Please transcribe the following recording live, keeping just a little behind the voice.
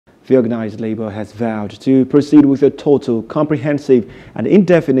The Organised Labour has vowed to proceed with a total, comprehensive and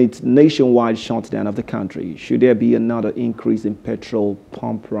indefinite nationwide shutdown of the country should there be another increase in petrol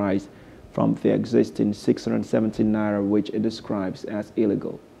pump price from the existing 617 naira, which it describes as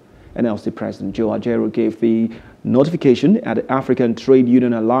illegal. NLC President Joe Ajaero gave the notification at the African Trade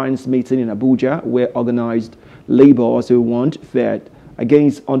Union Alliance meeting in Abuja, where Organised Labour also warned that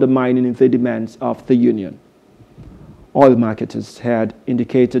against undermining the demands of the union. Oil marketers had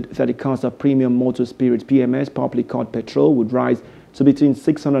indicated that the cost of premium motor spirit PMS, popularly called petrol, would rise to between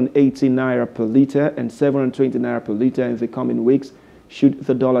 680 naira per litre and 720 naira per litre in the coming weeks should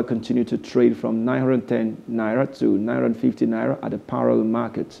the dollar continue to trade from 910 naira to 950 naira at the parallel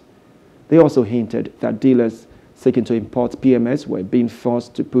market. They also hinted that dealers seeking to import PMS were being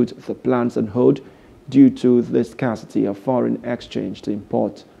forced to put the plans on hold due to the scarcity of foreign exchange to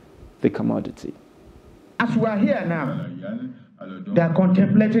import the commodity. As we are here now, they are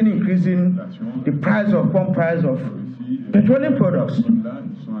contemplating increasing the price of pump price of petroleum products.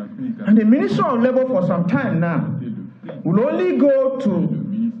 And the Minister of Labour for some time now will only go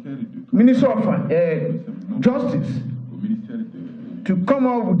to Minister of Justice to come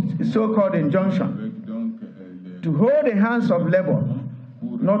up with a so-called injunction to hold the hands of Labour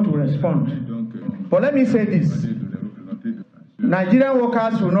not to respond. But let me say this, Nigerian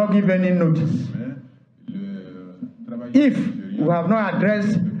workers will not give any notice if we have not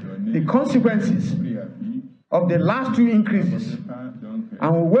addressed the consequences of the last two increases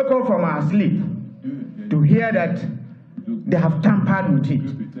and we wake up from our sleep to hear that they have tampered with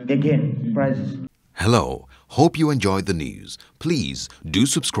it again, prices. Hello, hope you enjoyed the news. Please do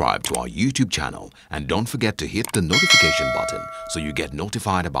subscribe to our YouTube channel and don't forget to hit the notification button so you get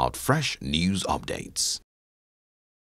notified about fresh news updates.